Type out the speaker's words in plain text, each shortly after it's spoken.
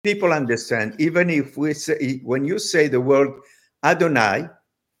people understand. Even if we say, when you say the word Adonai,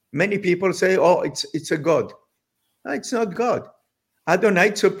 many people say, "Oh, it's a god." No, it's not God. Adonai,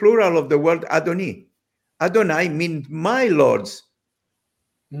 it's a plural of the word Adoni. Adonai means my lords,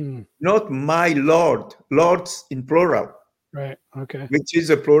 Mm, not my Lord. Lords in plural, right. Okay. which is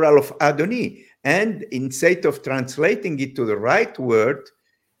a plural of Adoni. And instead of translating it to the right word,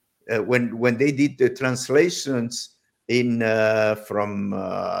 when they did the translations in from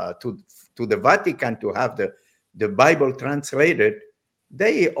to the Vatican to have the Bible translated,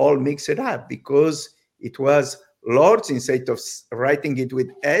 they all mix it up because it was lords. Instead of writing it with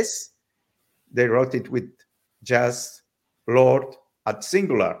S, they wrote it with just Lord at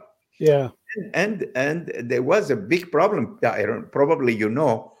singular. Yeah. And there was a big problem, probably you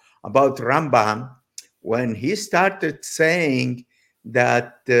know, about Rambam when he started saying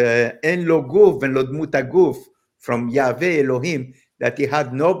that en lo guf en lo mutaguf from Yahweh Elohim, that he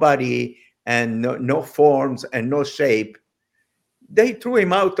had nobody and no forms and no shape. They threw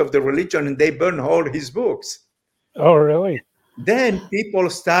him out of the religion and they burned all his books. Oh, really? Then people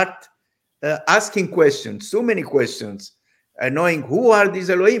start asking questions, so many questions, knowing who are these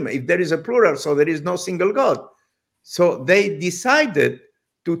Elohim, if there is a plural, so there is no single God. So they decided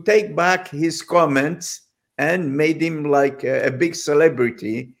to take back his comments and made him like a big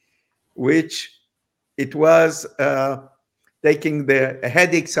celebrity, which it was taking the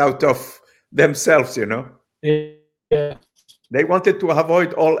headaches out of themselves, you know. Yeah. They wanted to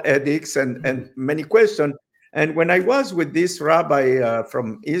avoid all edicts and Mhm. many questions. And when I was with this rabbi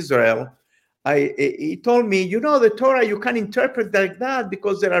from Israel, he told me, you know, the Torah, you can interpret like that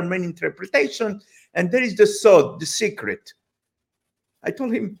because there are many interpretations, and there is the sod, the secret. I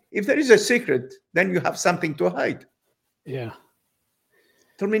told him, if there is a secret, then you have something to hide. Yeah.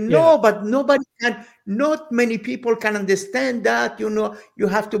 He told me, Yeah. no, but nobody can, not many people can understand that. You know, you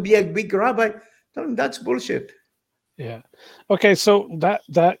have to be a big rabbi. I told him, that's bullshit. Yeah. Okay. So that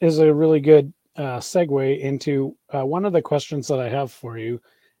is a really good segue into one of the questions that I have for you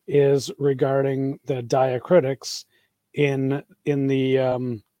is regarding the diacritics in the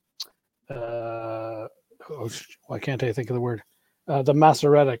why can't I think of the word the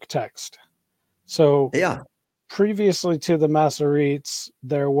Masoretic text. So Yeah. previously to the Masoretes,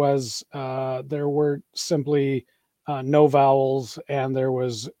 there were simply no vowels and there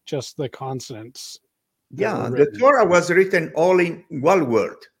was just the consonants that were Yeah. The written. Torah was written all in one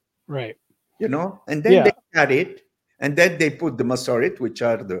word. Right. You know, and then they Yeah. cut it, and then they put the masoret, which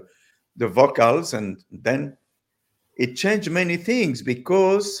are the vocals, and then it changed many things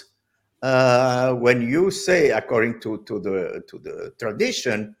because when you say, according to the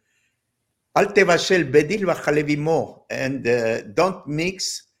tradition, al tevashel bedil v'chalevimo, and don't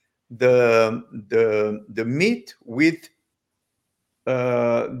mix the meat with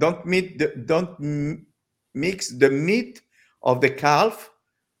don't mix the meat of the calf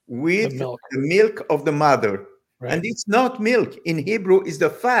The with milk. the milk of the mother. And Right. it's not milk. In Hebrew, is the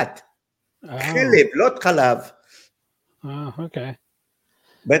fat. Oh. Chelev, not chalav. Oh, okay.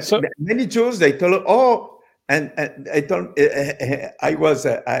 But So many Jews, they told, oh, and I told,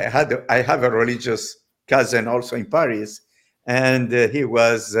 I have a religious cousin also in Paris, and he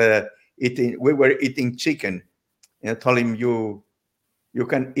was eating. We were eating chicken, and I told him, you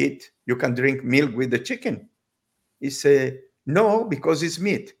can drink milk with the chicken. He said, no, because it's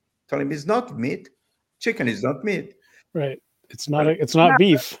meat. I told him it's not meat. Chicken is not meat. right. Well, It's not yeah,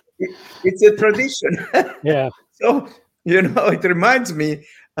 beef. it's a tradition. Yeah. So, you know, it reminds me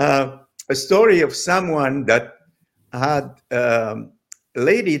a story of someone that had a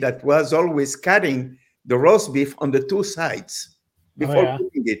lady that was always cutting the roast beef on the two sides Oh before yeah.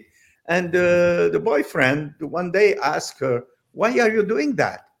 cooking it. And the boyfriend one day asked her, why are you doing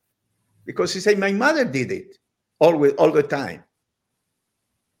that? Because she said, my mother did it always, all the time.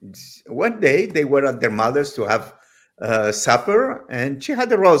 One day they were at their mother's to have supper, and she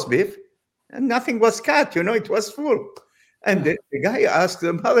had a roast beef, and nothing was cut. You know, it was full. And the guy asked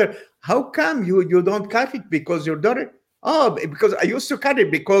the mother, "How come you don't cut it? Because your daughter?" Oh, because I used to cut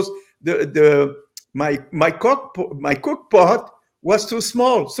it because the my cook pot was too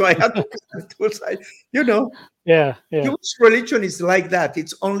small, so I had to cut it two sides. You know, Yeah. Yeah. Jewish religion is like that.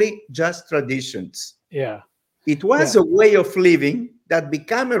 It's only just traditions. Yeah. It was Yeah. a way of living that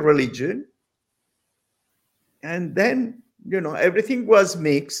became a religion, and then everything was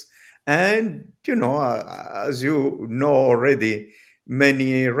mixed. And as you know already,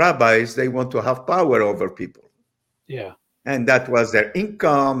 many rabbis, they want to have power over people, Yeah. and that was their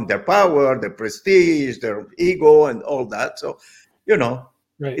income, their power, their prestige, their ego, and all that. So you know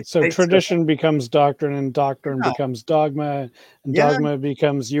Right. It So takes tradition becomes doctrine, and doctrine yeah, becomes dogma, and yeah, dogma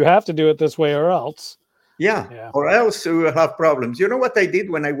becomes you have to do it this way or else. yeah. Yeah. Or else you will have problems. You know what I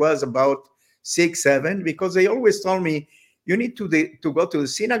did when I was about 6, 7? Because they always told me you need to go to the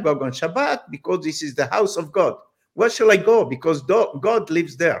synagogue on Shabbat because this is the house of God. Where shall I go? Because God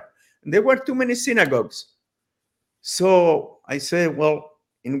lives there. And there were too many synagogues. So I say, well,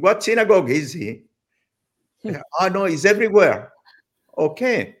 in what synagogue is he? Hmm. Oh no, he's everywhere.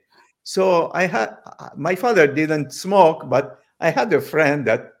 Okay. So I had my father didn't smoke, but I had a friend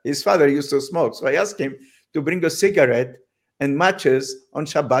that his father used to smoke. So I asked him to bring a cigarette and matches on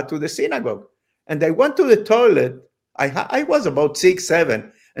Shabbat to the synagogue. And I went to the toilet. I was about 6,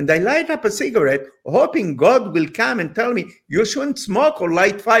 7, and I light up a cigarette, hoping God will come and tell me you shouldn't smoke or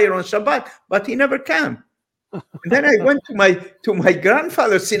light fire on Shabbat. But he never came. And then I went to my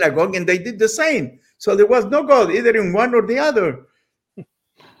grandfather's synagogue, and they did the same. So there was no God either in one or the other.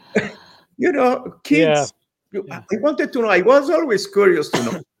 Yeah. Kids, I Yeah. wanted to know, I was always curious to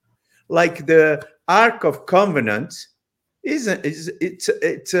know, like the Ark of Covenant it's an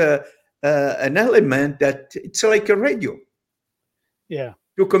element that it's like a radio Yeah.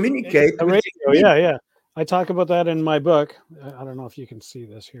 to communicate A with radio. him. Yeah. Yeah. I talk about that in my book. I don't know if you can see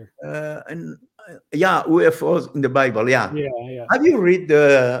this here. And yeah, UFOs in the Bible. Yeah. Yeah. Yeah. Have you read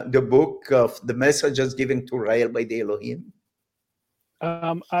the book of the messages given to Rael by the Elohim?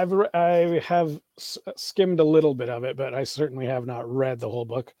 I have skimmed a little bit of it, but I certainly have not read the whole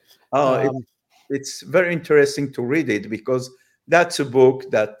book. Oh, Um, it's very interesting to read it because that's a book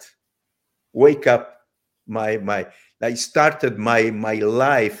that wake up my I started my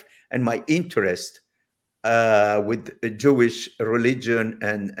life and my interest with the Jewish religion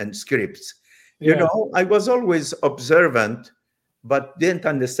and scripts. yeah. I was always observant, but didn't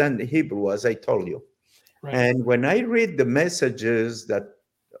understand Hebrew, as I told you. Right. And when I read the messages that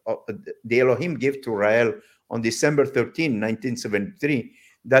uh, the Elohim gave to Rael on December 13, 1973,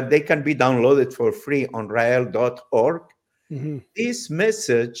 that they can be downloaded for free on rael.org, Hmm. this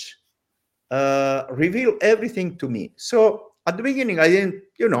message revealed everything to me. So at the beginning, I didn't,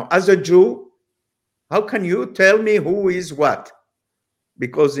 as a Jew, how can you tell me who is what?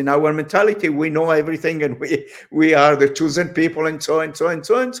 Because in our mentality, we know everything and we are the chosen people and so and so and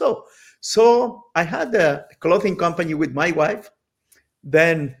so and so. So I had a clothing company with my wife.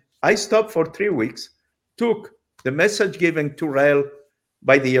 Then I stopped for 3 weeks, took the message given to Rael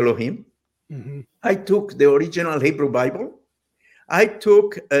by the Elohim. Hmm. I took the original Hebrew Bible. I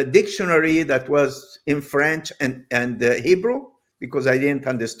took a dictionary that was in French and Hebrew because I didn't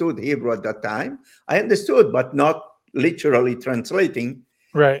understood Hebrew at that time. I understood, but not literally translating.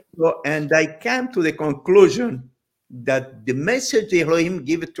 Right. So, and I came to the conclusion that the message Elohim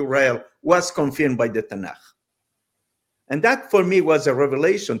gave to Rael was confirmed by the Tanakh. And that for me was a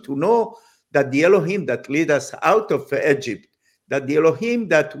revelation to know that the Elohim that lead us out of Egypt, that the Elohim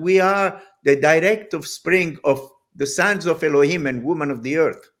that we are the direct offspring of the sons of Elohim and women of the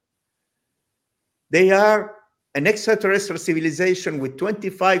earth. They are an extraterrestrial civilization with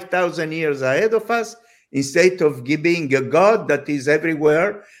 25,000 years ahead of us instead of being a God that is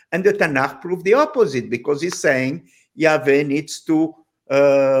everywhere. And the Tanakh proved the opposite because it's saying Yahweh needs to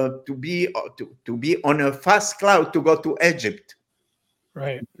be on a fast cloud to go to Egypt.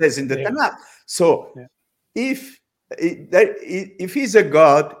 Right. It says in the Yeah. Tanakh. So Yeah. if he's a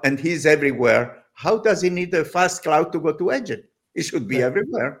God and he's everywhere, how does he need a fast cloud to go to Egypt? He should be Right.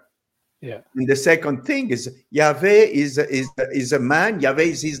 everywhere. Yeah. And the second thing is Yahweh is a man. Yahweh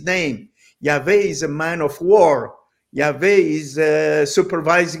is his name. Yahweh is a man of war. Yahweh is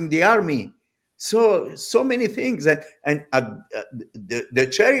supervising the army. So many things. And the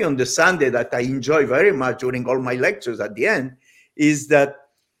cherry on the Sunday that I enjoy very much during all my lectures at the end is that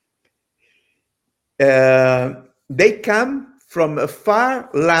they come from a far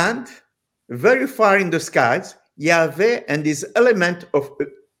land, very far in the skies, Yahweh and his element of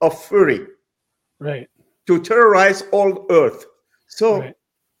fury Right. to terrorize all earth. So Right.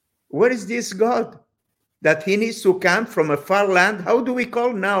 where is this God that he needs to come from a far land? How do we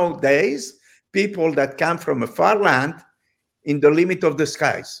call nowadays people that come from a far land in the limit of the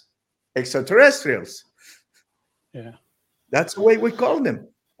skies? Extraterrestrials. Yeah. That's the way we call them.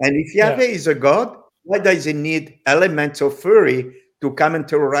 And if Yeah. Yahweh is a God, why does he need elements of fury to come and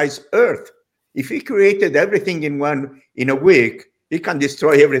terrorize earth? If he created everything in a week, he can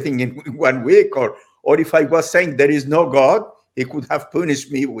destroy everything in 1 week. Or if I was saying there is no God, he could have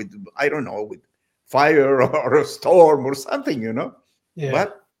punished me with, I don't know, with fire or a storm or something. Yeah.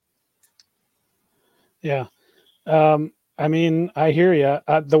 But Yeah. I mean, I hear you.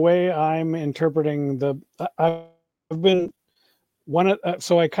 The way I'm interpreting I've been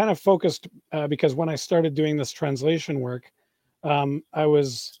so I kind of focused because when I started doing this translation work, I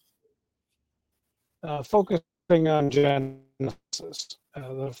was focusing on Genesis,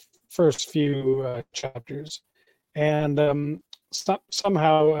 the first few chapters, and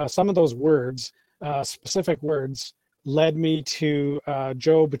somehow some of those words, specific words, led me to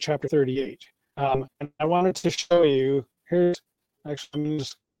Job chapter 38. And I wanted to show you. Here's actually, I'm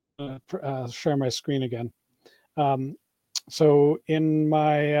just share my screen again. So in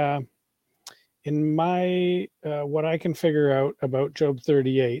my what I can figure out about Job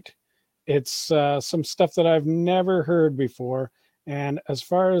 38, it's some stuff that I've never heard before, and as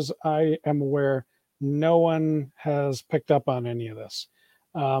far as I am aware, no one has picked up on any of this.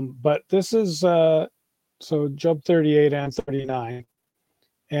 But this is so Job 38 and 39,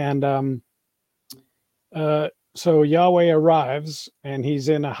 and so Yahweh arrives, and he's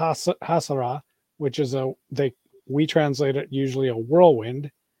in a hasara, which is we translate it usually a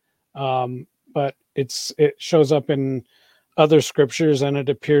whirlwind, but it shows up in other scriptures, and it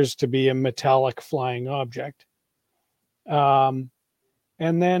appears to be a metallic flying object. And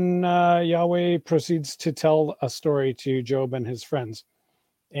then Yahweh proceeds to tell a story to Job and his friends,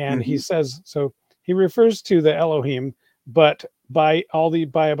 and he says, so he refers to the Elohim, but by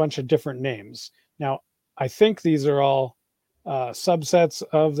a bunch of different names. Now, I think these are all subsets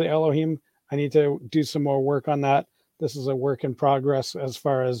of the Elohim. I need to do some more work on that. This is a work in progress as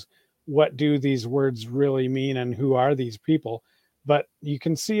far as what do these words really mean and who are these people. But you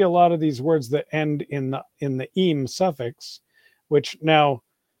can see a lot of these words that end in the im suffix, which now,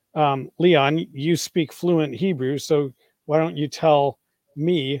 Leon, you speak fluent Hebrew, so why don't you tell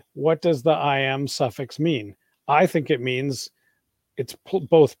me, what does the I am suffix mean? I think it means it's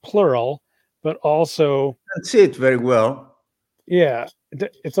both plural, but also I can see it very well. yeah,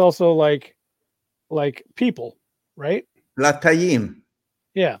 it's also like people, right? Latayim.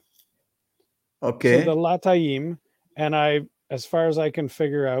 Yeah. Okay. So the latayim, and as far as I can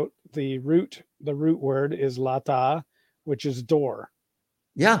figure out, the root word is lata, which is door.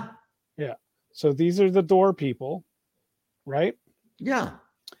 Yeah. Yeah. So these are the door people, right? Yeah.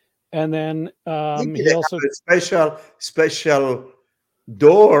 And then Maybe he they also have a special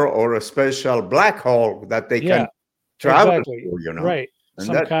door or a special black hole that they can travel exactly through, right. And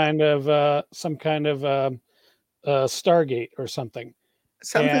Some kind of Stargate or something.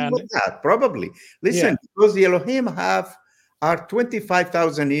 something And like that, probably. Listen, because the Elohim are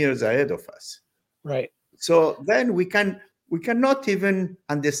 25,000 years ahead of us. right. So then we cannot even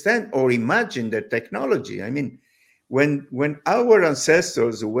understand or imagine the technology. I mean, when our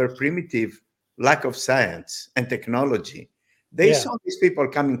ancestors were primitive, lack of science and technology, they saw these people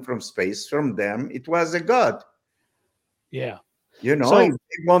coming from space. From them, it was a god. Yeah. If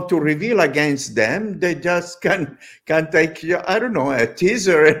they want to reveal against them, they just can take, I don't know, a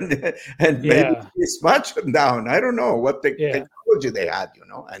teaser and maybe dispatch them down. I don't know what technology they had,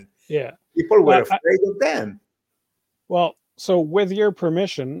 and people were afraid of them. Well, so with your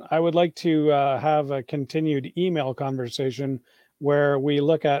permission, I would like to have a continued email conversation where we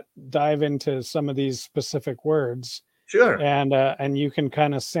dive into some of these specific words. Sure. And you can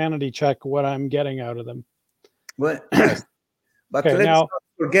kind of sanity check what I'm getting out of them. Well, yes. But let's not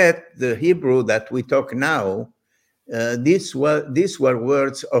forget the Hebrew that we talk now. These were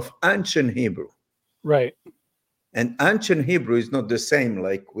words of ancient Hebrew. Right. And ancient Hebrew is not the same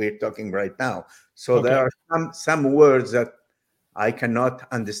like we're talking right now. So there are some words that I cannot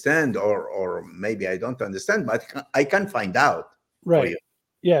understand, or maybe I don't understand, but I can find out. Right.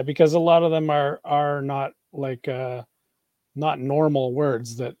 Yeah, because a lot of them are not like not normal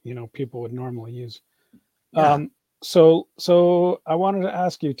words that people would normally use. Yeah. So I wanted to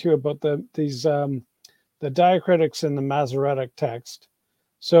ask you too about the diacritics in the Masoretic text.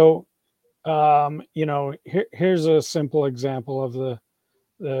 So here's a simple example of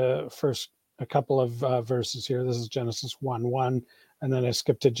the first a couple of verses here. This is Genesis 1:1, and then I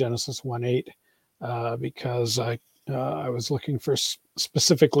skipped to Genesis 1:8 because I was looking for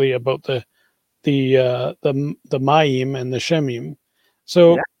specifically about the Mayim and the Shemim.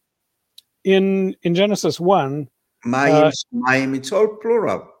 So in Genesis 1, Mayim, it's all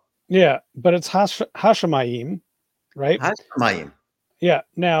plural. Yeah, but it's Hashemayim, right? Hashemayim. Yeah.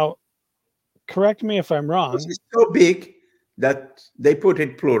 Now, correct me if I'm wrong. It's so big that they put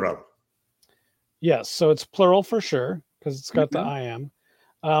it plural. Yes, so it's plural for sure because it's got the I am.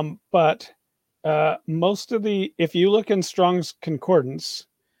 But most of if you look in Strong's Concordance,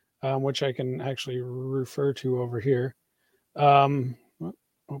 which I can actually refer to over here, open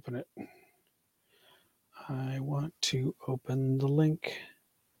it. I want to open the link.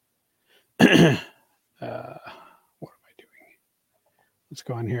 What am I doing? let's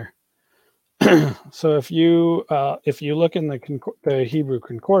go in here. So if you look in the Hebrew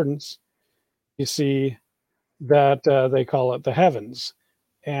concordance, you see that they call it the heavens,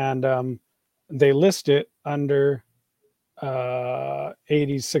 and they list it under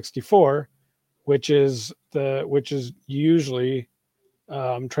 8064, which is usually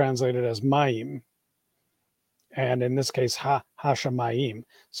translated as Mayim, and in this case Hashamayim.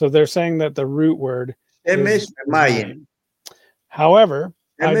 So they're saying that the root word Shemesh is Mayim. Mayim. However,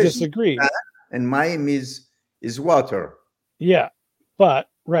 I Shemesh disagree. and Mayim is water. Yeah, but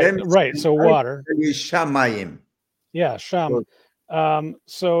Shemesh right. and So Mayim water. is Shamayim. Yeah, Sham.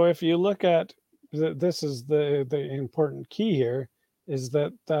 So if you look at this is the important key here is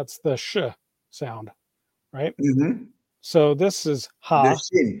that's the sh sound, right? Mm-hmm. So this is The ha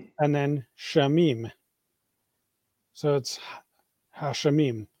Shin. and then shamim. So it's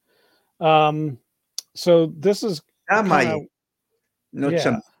hashamim. So this is kind of Shamayim, not yeah,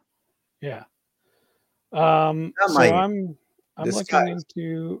 Sham. yeah. So Shamayim, I'm the looking skies.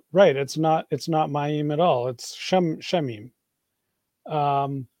 into right. It's not Mayim at all. It's Shemim.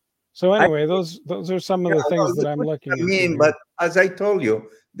 So I anyway, those are some of the things that I'm looking into here. but as I told you,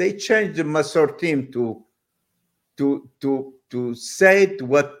 they changed the Masortim to say it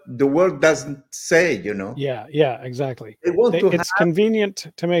what the word doesn't say, you know. Yeah, exactly. They want to It's convenient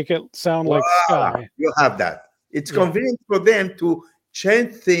to make it sound like sky. you have that. It's Yeah. convenient for them to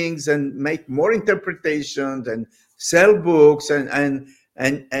change things and make more interpretations and sell books and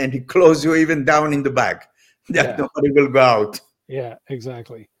close you even down in the back that Yeah. nobody will go out. Yeah,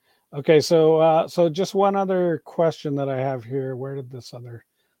 exactly. Okay, so so just one other question that I have here. Where did this other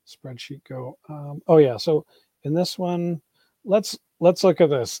spreadsheet go? Oh yeah, so in this one, let's look at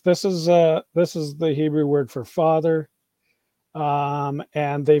this. This is the Hebrew word for father,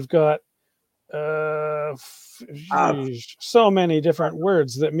 and they've got so many different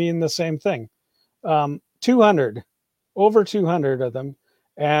words that mean the same thing. 200, over 200 of them,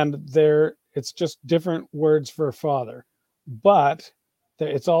 and it's just different words for father, but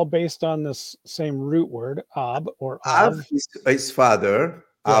it's all based on this same root word ab or Av av. is father,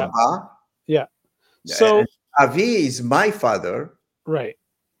 Yeah. Abba. Yeah. So Avi is my father. right.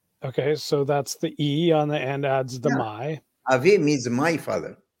 Okay, so that's the e on the end adds the my. Avi means my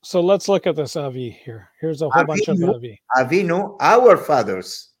father. So let's look at this avi here. Here's a whole bunch of avi. Avinu, our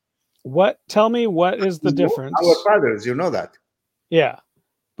fathers. Tell me what is the difference? Our fathers, you know that. Yeah.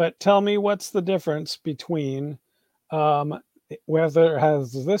 But tell me what's the difference between whether it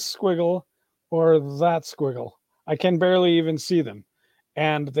has this squiggle or that squiggle. I can barely even see them.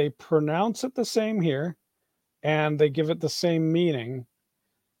 And they pronounce it the same here and they give it the same meaning.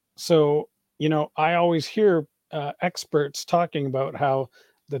 So, I always hear experts talking about how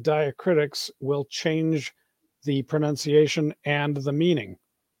the diacritics will change the pronunciation and the meaning,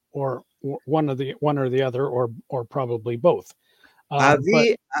 or one or the other, or probably both.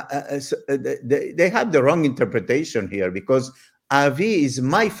 Avi, they have the wrong interpretation here because Avi is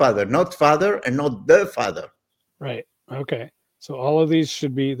my father, not father and not the father. Right. Okay. So all of these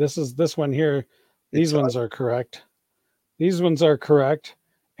should be, this one here. These ones are correct. These ones are correct.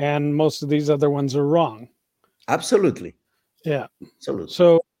 And most of these other ones are wrong. Absolutely. Yeah. Absolutely.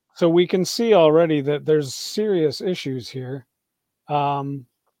 So we can see already that there's serious issues here. And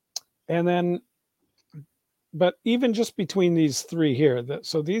then, but even just between these three here,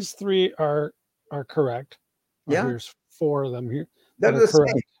 so these three are correct. Yeah. Here's 4 of them here that are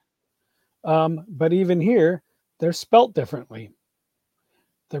correct. But even here, they're spelt differently.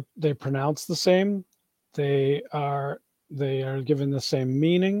 They pronounce the same. They are given the same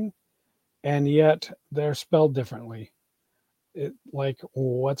meaning, and yet they're spelled differently. Like,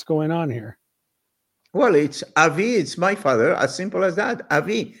 what's going on here? Well, it's Avi, it's my father, as simple as that.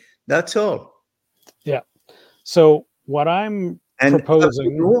 Avi, that's all. Yeah. So what I'm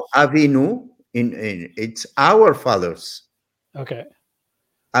proposing, Avinu in it's our fathers. Okay.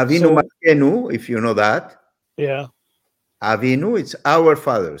 Avinu Malkenu, if you know that. Yeah. Avinu, it's our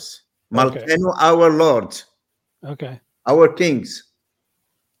fathers. Okay. Malkenu, our lords. Okay. Our kings.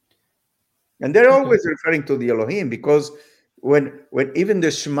 And they're always referring to the Elohim because when even the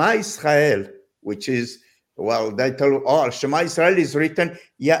Shema Israel, which is, well, they tell Shema Israel is written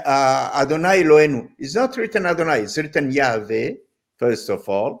Adonai Eloheinu. It's not written Adonai, it's written Yahweh, first of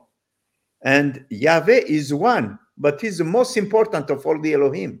all. And Yahweh is one, but he's the most important of all the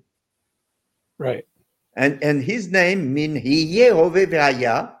Elohim. Right. And his name means He Yehovah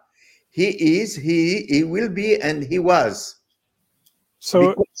V'Haya. He is, he will be, and he was.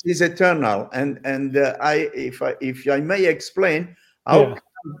 So because he's eternal, and if I may explain how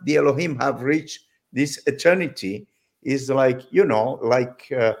the Elohim have reached this eternity, is like,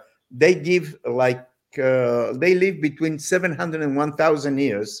 they give like, they live between 700 and 1,000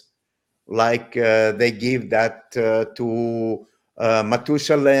 years, like they give that to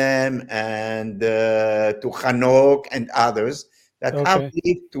Methuselah and to Hanok and others that have Okay.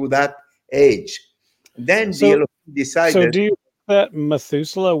 lived to that age. Then the So Elohim so decided do you think that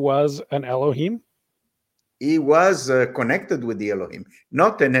Methuselah was an Elohim? he was connected with the Elohim,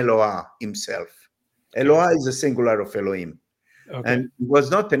 not an Eloah himself. Okay. Eloah is a singular of Elohim. Okay. And he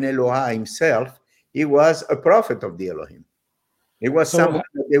was not an Eloah himself. He was a prophet of the Elohim. He was So someone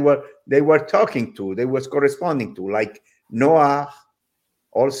that they were talking to, they was corresponding to, like Noah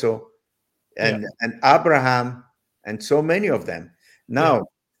also, yeah, and Abraham, and so many of them. yeah.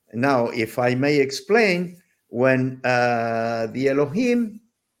 Now, if I may explain, when the Elohim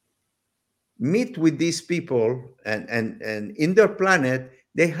meet with these people, and in their planet,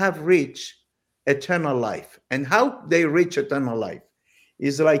 they have reached eternal life. And how they reach eternal life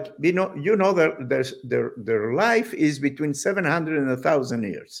is like, that their life is between 700 and 1,000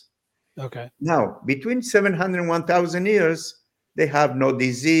 years. Okay. Now, between 700 and 1,000 years, they have no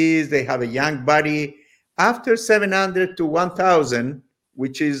disease, they have a young body. After 700 to 1,000,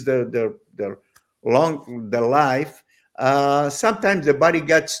 which is the life, sometimes the body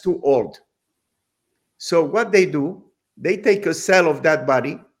gets too old. So what they do, they take a cell of that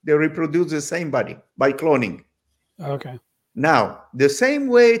body, they reproduce the same body by cloning. Okay. Now, the same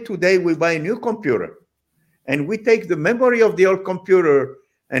way today we buy a new computer and we take the memory of the old computer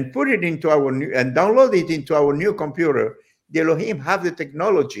and put it into our new and download it into our new computer, the Elohim have the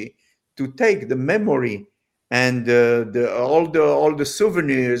technology to take the memory and all the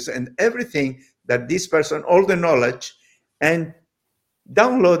souvenirs and everything that this person, all the knowledge, and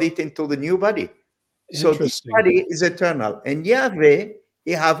download it into the new body. So this Interesting. body is eternal. And Yahweh,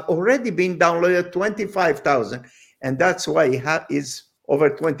 he have already been downloaded 25,000. And that's why he is over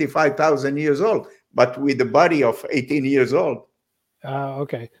 25,000 years old, but with the body of 18 years old.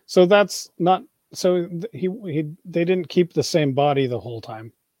 Okay. So that's not so he they didn't keep the same body the whole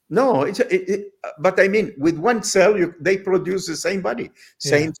time. No, but I mean, with one cell, they produce the same body, Yeah.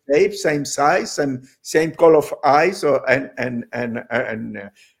 same shape, same size, and same color of eyes,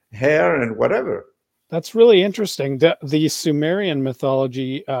 and hair and whatever. That's really interesting. The Sumerian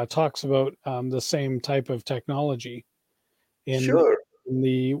mythology talks about the same type of technology in Sure.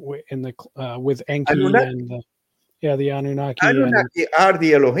 with Enki Anunnaki, and the Anunnaki and Anunnaki are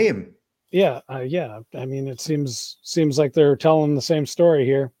the Elohim. yeah. I mean, it seems like they're telling the same story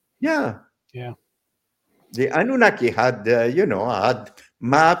here. Yeah. Yeah. The Anunnaki had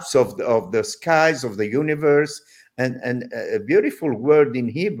maps of the skies of the universe, and a beautiful word in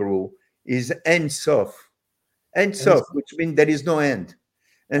Hebrew is Ein Sof. Ein And Sof, which means there is no end.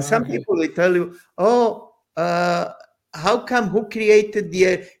 And some okay. people, they tell you, oh, how come, who created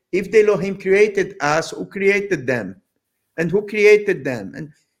if the Elohim created us, who created them? And who created them?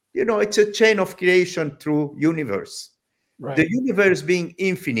 And it's a chain of creation through universe. The Right. universe being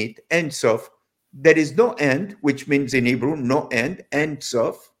infinite, Ein Sof, there is no end, which means in Hebrew, no end, Ein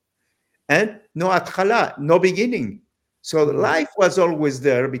Sof, and no atchala, no beginning. So life was always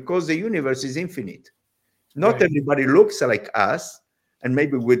there because the universe is infinite. Not Right. everybody looks like us, and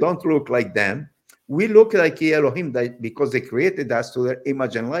maybe we don't look like them. We look like Elohim because they created us to their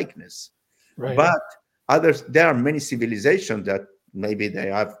image and likeness. Right. But there are many civilizations that maybe they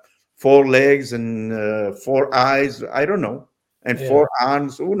have 4 legs and 4 eyes, I don't know, and Yeah. 4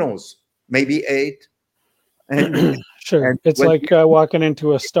 arms, who knows, maybe 8. And Sure. and It's when like walking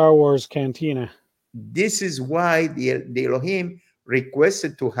into a Star Wars cantina. this is why the Elohim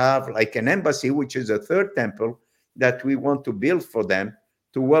requested to have like an embassy, which is a third temple that we want to build for them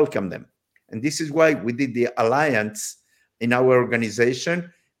to welcome them. And this is why we did the alliance in our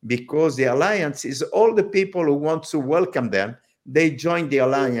organization, because the alliance is all the people who want to welcome them. They join the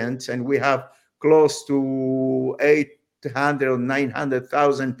alliance, and we have close to 800 or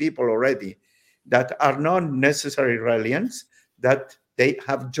 900,000 people already that are not necessarily Israelis, that they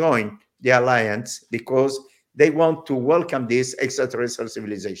have joined the alliance because they want to welcome this extraterrestrial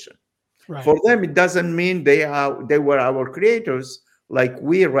civilization. Right. For them, it doesn't mean they were our creators, like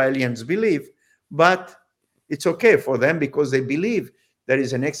we Israelis believe, but it's okay for them because they believe there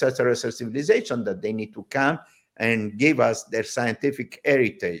is an extraterrestrial civilization that they need to come and give us their scientific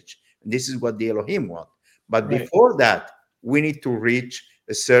heritage. And this is what the Elohim want. But Right. before that, we need to reach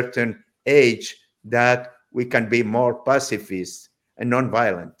a certain age that we can be more pacifist and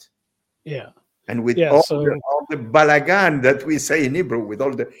non-violent. Yeah. And with Yeah. So all the balagan that we say in Hebrew, with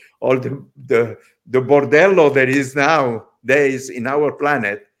all the bordello there is nowadays in our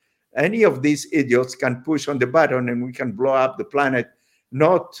planet, any of these idiots can push on the button and we can blow up the planet,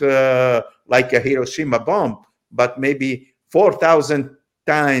 not like a Hiroshima bomb, but maybe 4,000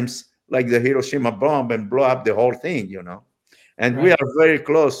 times like the Hiroshima bomb and blow up the whole thing, you know. And we Right. are very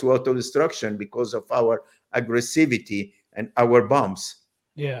close to auto-destruction because of our aggressivity and our bombs.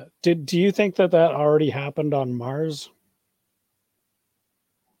 Yeah. Do you think that already happened on Mars?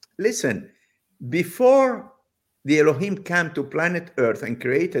 Listen, before the Elohim came to planet Earth and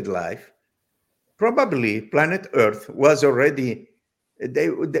created life, probably planet Earth was already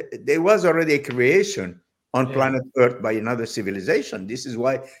there was already a creation on Yeah. planet Earth by another civilization. This is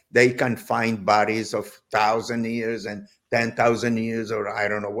why they can find bodies of 1,000 years and 10,000 years, or I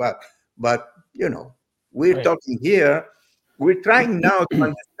don't know what. But you know, we're Right. talking here. We're trying now to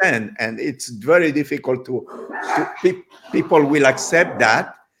understand, and it's very difficult people will accept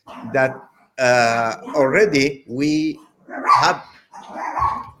that already have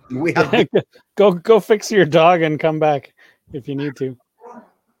we have been. Go fix your dog and come back if you need to.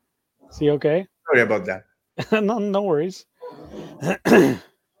 Is he okay? Sorry about that. No worries.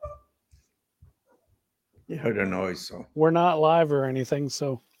 You heard a noise, so We're not live or anything,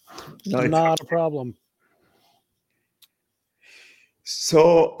 so no, it's not a problem.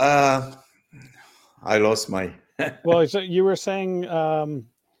 so I lost my. Well, so you were saying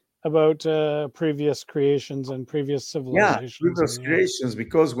about previous creations and previous Yeah, civilizations. previous and, creations,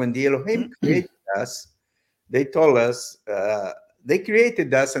 because when the Elohim created us, they told us they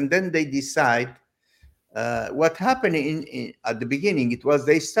created us, and then they decide what happened at the beginning. It was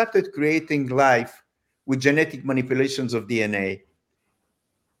they started creating life with genetic manipulations of DNA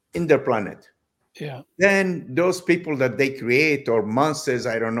in their planet. Yeah. Then those people that they create, or monsters,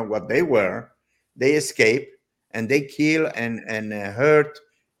 I don't know what they were, they escape and they kill and hurt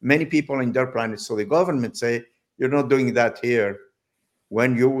many people in their planet. So the government say, you're not doing that here.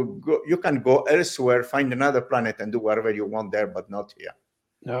 When you go, you can go elsewhere, find another planet and do whatever you want there, but not here.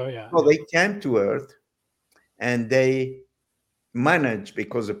 Oh yeah. So they came to Earth and they managed,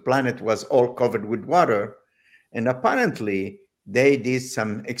 because the planet was all covered with water, and apparently they did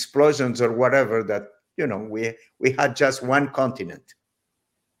some explosions or whatever that, you know, we had just one continent.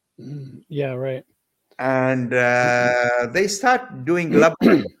 Yeah, right. And they start doing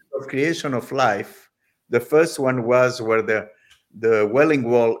laboratories of creation of life. The first one was where the Welling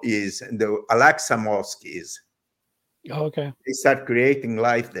Wall is and the Al-Aqsa Mosque is. Oh, okay. They start creating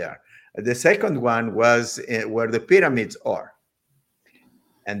life there. The second one was where the pyramids are.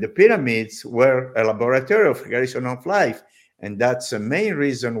 And the pyramids were a laboratory of creation of life. And that's the main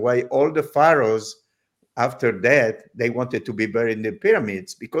reason why all the pharaohs, after that, they wanted to be buried in the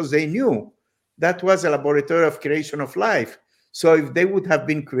pyramids, because they knew that was a laboratory of creation of life. So if they would have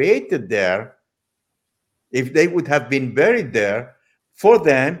been created there, if they would have been buried there, for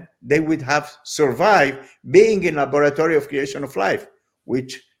them, they would have survived being in a laboratory of creation of life,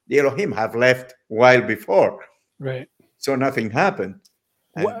 which the Elohim have left while before. Right. So nothing happened.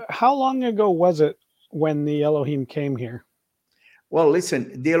 And, How long ago was it when the Elohim came here? well,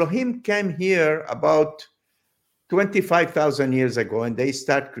 listen, the Elohim came here about 25,000 years ago, and they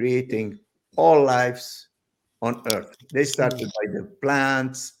start creating all lives on Earth. They started by the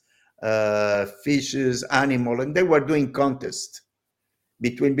plants, fishes, animal, and they were doing contests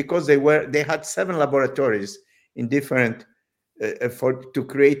between, because they had 7 laboratories in different for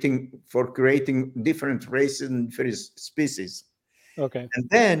creating different races and different species. Okay. And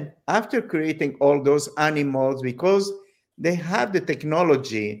then after creating all those animals, because they have the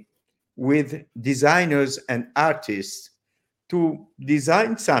technology with designers and artists to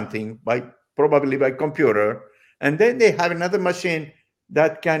design something probably by computer, and then they have another machine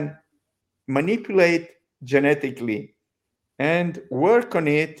that can manipulate genetically and work on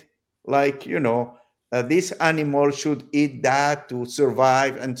it, like, you know, this animal should eat that to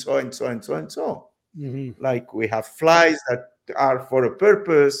survive, and so and so and so and so. Mm-hmm. Like we have flies that are for a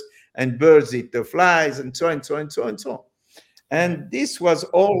purpose, and birds eat the flies, and so and so and so and so. And this was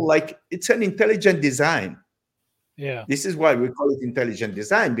all like, it's an intelligent design. Yeah. This is why we call it intelligent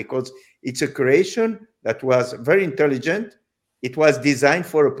design, because it's a creation that was very intelligent. It was designed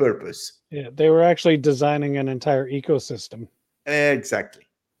for a purpose. Yeah. They were actually designing an entire ecosystem. Exactly.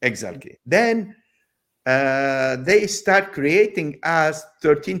 Then they start creating us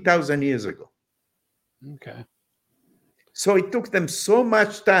 13,000 years ago. Okay. So it took them so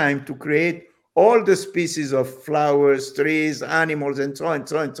much time to create all the species of flowers, trees, animals, and so on,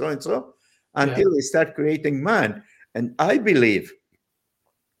 so on, so on, so, until they start creating man. And I believe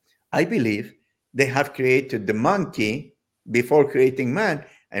they have created the monkey before creating man,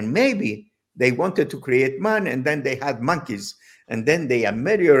 and maybe they wanted to create man, and then they had monkeys, and then they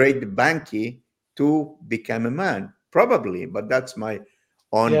ameliorate the Banki to become a man, probably. But that's my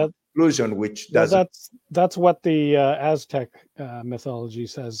own Yeah. conclusion, which Well, doesn't. that's what the Aztec mythology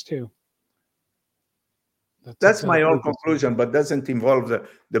says too. That's That's my exactly own the same. conclusion, but doesn't involve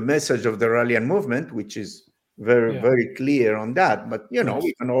the message of the Rallian movement, which is very, Yeah. very clear on that. But Yeah.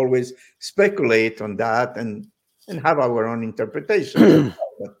 we can always speculate on that and have our own interpretation.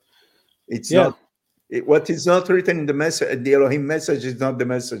 But it's Yeah. not what is not written in the message. The Elohim message is not the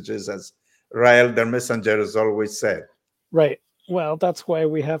messages, as Rael, their messenger, has always said. Right. Well, that's why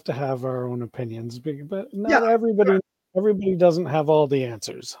we have to have our own opinions, but Yeah, not everybody doesn't have all the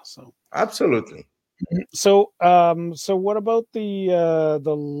answers. So absolutely. so what about the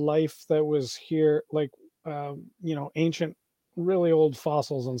life that was here, like ancient, really old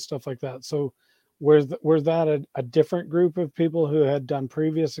fossils and stuff like that? So was that a different group of people who had done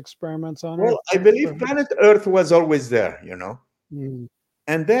previous experiments on Earth? Well, I believe planet Earth was always there. Mm,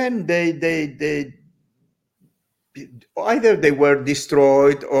 And then they either they were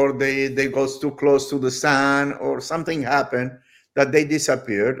destroyed or they got too close to the sun or something happened that they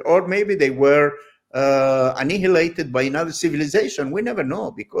disappeared, or maybe they were annihilated by another civilization. We never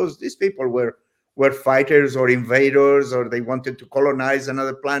know, because these people were fighters or invaders, or they wanted to colonize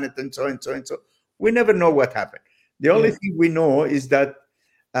another planet, and so and so and so. We never know what happened. The only yeah. thing we know is that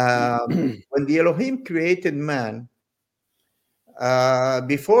when the Elohim created man,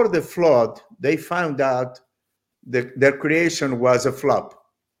 before the flood, they found out their creation was a flop,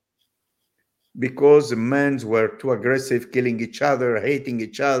 because the men were too aggressive, killing each other, hating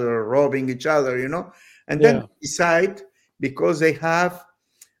each other, robbing each other. And then Yeah. decide, because they have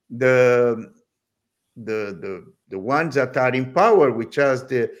the ones that are in power, which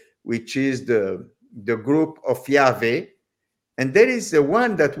is the group of Yahweh, and there is the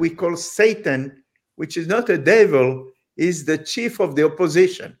one that we call Satan, which is not a devil, is the chief of the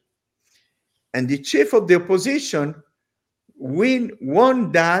opposition. And the chief of the opposition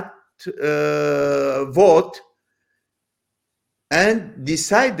won that vote and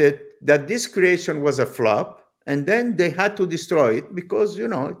decided that this creation was a flop, and then they had to destroy it, because it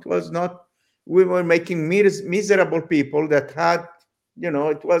was not. We were making miserable people that had,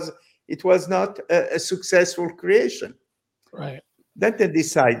 it was not a successful creation. Right. Then they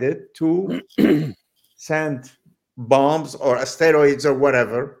decided to send bombs or asteroids or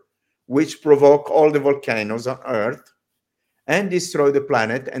whatever, which provoke all the volcanoes on Earth and destroy the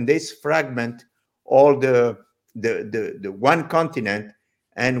planet, and they fragment all the one continent,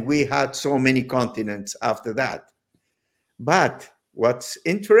 and we had so many continents after that. But what's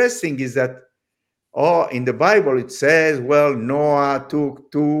interesting is that, in the Bible it says, well, Noah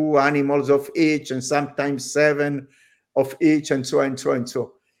took 2 animals of each, and sometimes 7 of each, and so and so and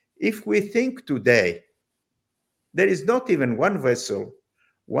so. If we think today, there is not even one vessel,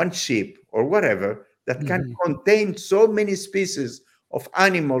 one ship, or whatever that can Mhm. contain so many species of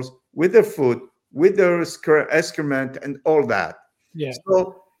animals with their food, with their excrement, and all that. Yeah.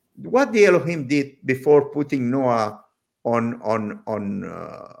 So, what the Elohim did before putting Noah on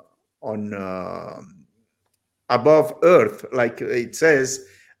above Earth, like it says,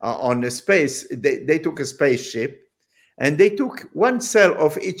 on the space, they took a spaceship, and they took one cell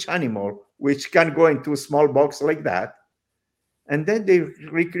of each animal, which can go into a small box like that, and then they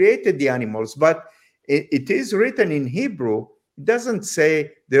recreated the animals. But it is written in Hebrew. It doesn't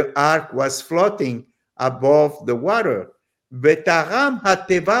say the ark was floating above the water. V'taram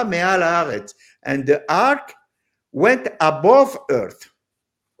hateva me'al haaretz, and the ark went above Earth.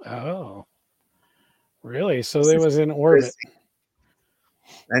 Oh, really? So This they is was in orbit. interesting.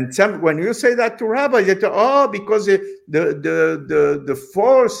 And when you say that to rabbis, they say, because the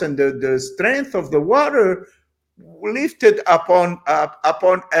force and the strength of the water lifted upon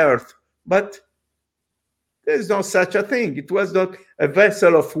Earth. But there's no such a thing. It was not a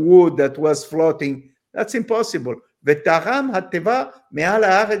vessel of wood that was floating. That's impossible. V'taram hateva me'al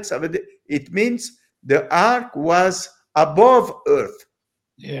haaretz. It means the ark was above Earth.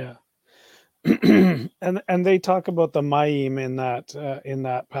 Yeah. and they talk about the Mayim in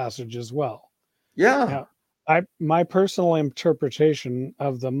that passage as well. Yeah. Now, my personal interpretation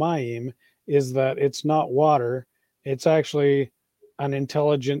of the Mayim is that it's not water; it's actually an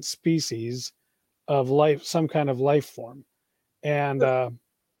intelligent species of life, some kind of life form. And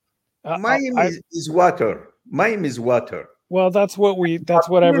Mayim I is water. Mayim is water. well, that's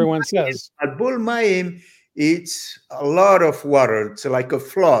what everyone says. At Bull Mayim, it's a lot of water. It's like a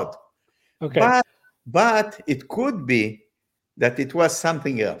flood. Okay, But it could be that it was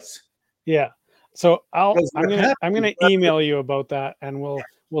something else. yeah. So Because what I'm happened? gonna email you about that, and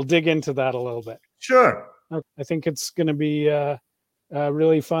we'll dig into that a little bit. Sure. I think it's going to be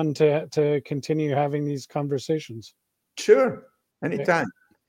really fun to continue having these conversations. Sure, anytime.